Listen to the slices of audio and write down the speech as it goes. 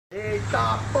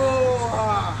Eita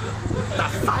porra! Tá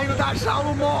saindo da jaula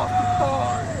o moto,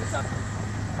 porra!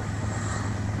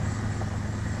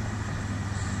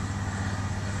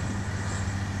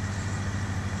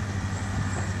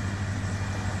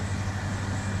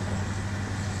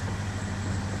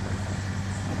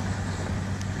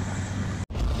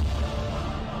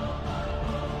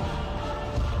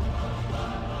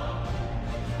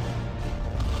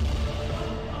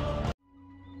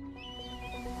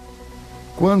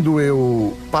 Quando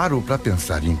eu paro para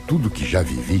pensar em tudo que já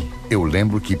vivi, eu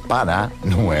lembro que parar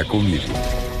não é comigo.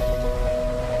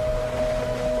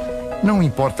 Não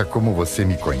importa como você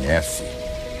me conhece,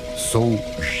 sou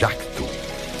Jacto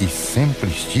e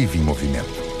sempre estive em movimento.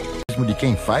 Mesmo de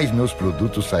quem faz meus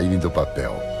produtos saírem do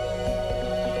papel.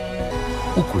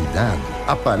 O cuidado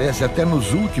aparece até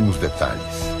nos últimos detalhes.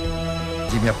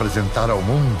 De me apresentar ao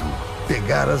mundo,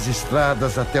 pegar as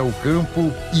estradas até o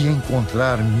campo e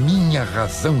encontrar minha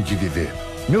razão de viver.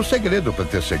 Meu segredo para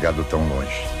ter chegado tão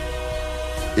longe.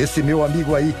 Esse meu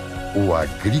amigo aí, o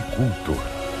agricultor.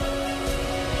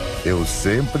 Eu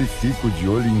sempre fico de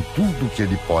olho em tudo que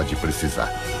ele pode precisar.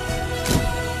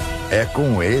 É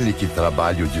com ele que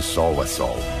trabalho de sol a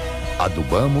sol.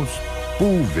 Adubamos,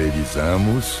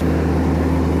 pulverizamos